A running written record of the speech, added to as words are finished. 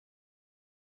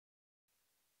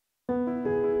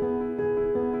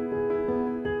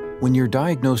When you're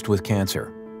diagnosed with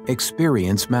cancer,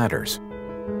 experience matters.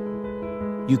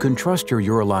 You can trust your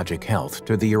urologic health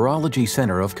to the Urology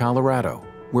Center of Colorado,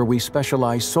 where we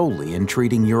specialize solely in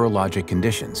treating urologic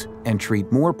conditions and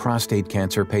treat more prostate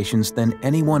cancer patients than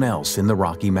anyone else in the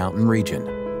Rocky Mountain region.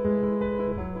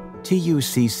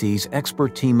 TUCC's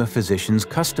expert team of physicians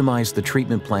customize the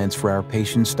treatment plans for our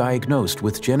patients diagnosed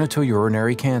with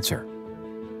genitourinary cancer.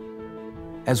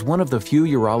 As one of the few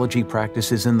urology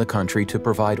practices in the country to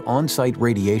provide on-site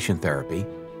radiation therapy,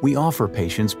 we offer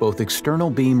patients both external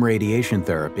beam radiation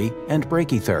therapy and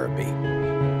brachytherapy.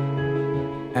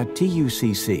 At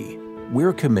TUCC,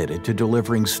 we're committed to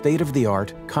delivering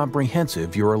state-of-the-art,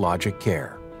 comprehensive urologic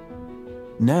care.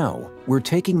 Now, we're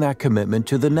taking that commitment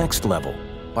to the next level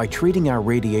by treating our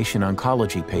radiation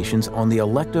oncology patients on the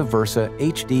elective Versa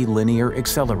HD Linear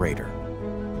Accelerator.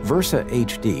 Versa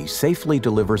HD safely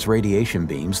delivers radiation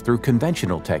beams through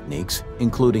conventional techniques,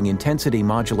 including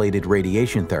intensity-modulated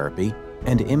radiation therapy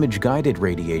and image-guided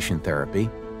radiation therapy,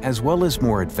 as well as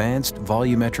more advanced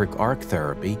volumetric arc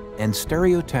therapy and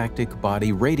stereotactic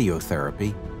body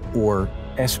radiotherapy, or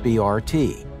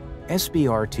SBRT.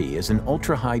 SBRT is an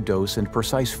ultra-high dose and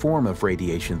precise form of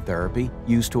radiation therapy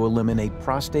used to eliminate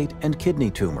prostate and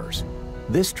kidney tumors.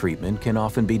 This treatment can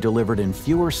often be delivered in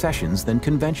fewer sessions than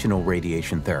conventional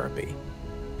radiation therapy.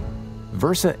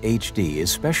 Versa HD is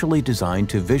specially designed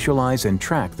to visualize and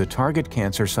track the target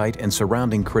cancer site and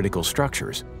surrounding critical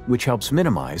structures, which helps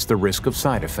minimize the risk of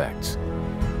side effects.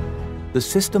 The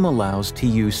system allows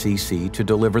TUCC to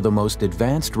deliver the most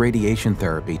advanced radiation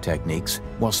therapy techniques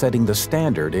while setting the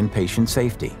standard in patient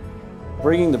safety.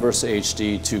 Bringing the Versa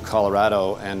HD to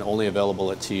Colorado and only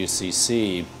available at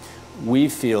TUCC, we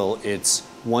feel it's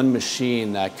one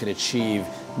machine that can achieve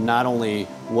not only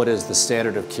what is the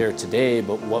standard of care today,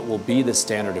 but what will be the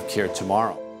standard of care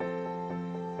tomorrow.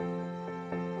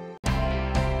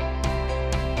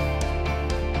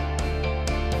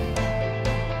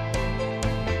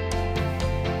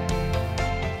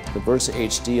 The Versa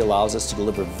HD allows us to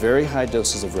deliver very high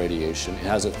doses of radiation. It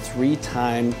has a three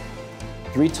times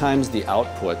the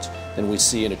output than we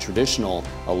see in a traditional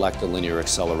elective linear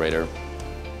accelerator,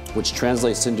 which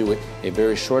translates into a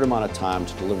very short amount of time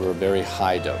to deliver a very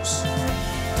high dose.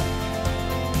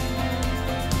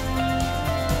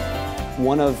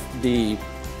 One of the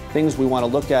things we want to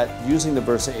look at using the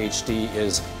Versa HD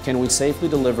is, can we safely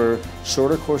deliver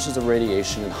shorter courses of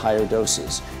radiation in higher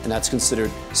doses? And that's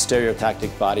considered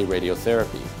stereotactic body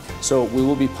radiotherapy. So we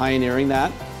will be pioneering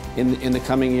that in the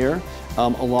coming year,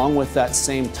 along with that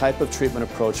same type of treatment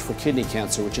approach for kidney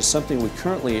cancer, which is something we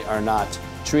currently are not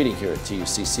treating here at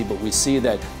TUCC, but we see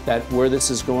that where this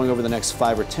is going over the next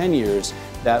 5 or 10 years,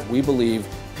 that we believe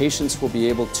patients will be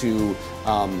able to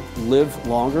live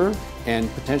longer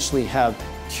and potentially have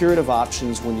curative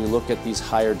options when you look at these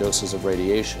higher doses of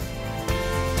radiation.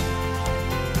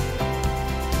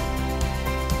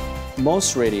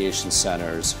 Most radiation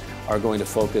centers are going to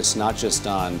focus not just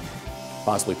on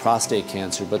possibly prostate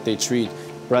cancer, but they treat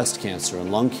breast cancer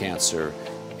and lung cancer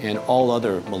and all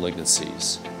other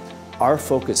malignancies. Our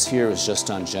focus here is just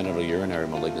on genitourinary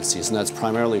malignancies, and that's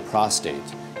primarily prostate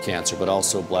cancer, but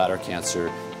also bladder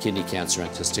cancer, kidney cancer, and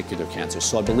testicular cancer.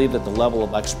 So I believe that the level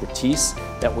of expertise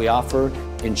that we offer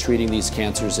in treating these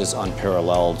cancers is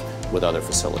unparalleled with other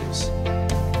facilities.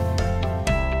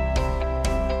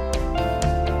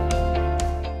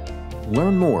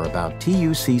 Learn more about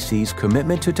TUCC's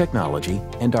commitment to technology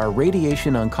and our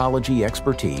radiation oncology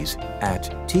expertise at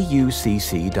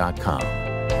tucc.com.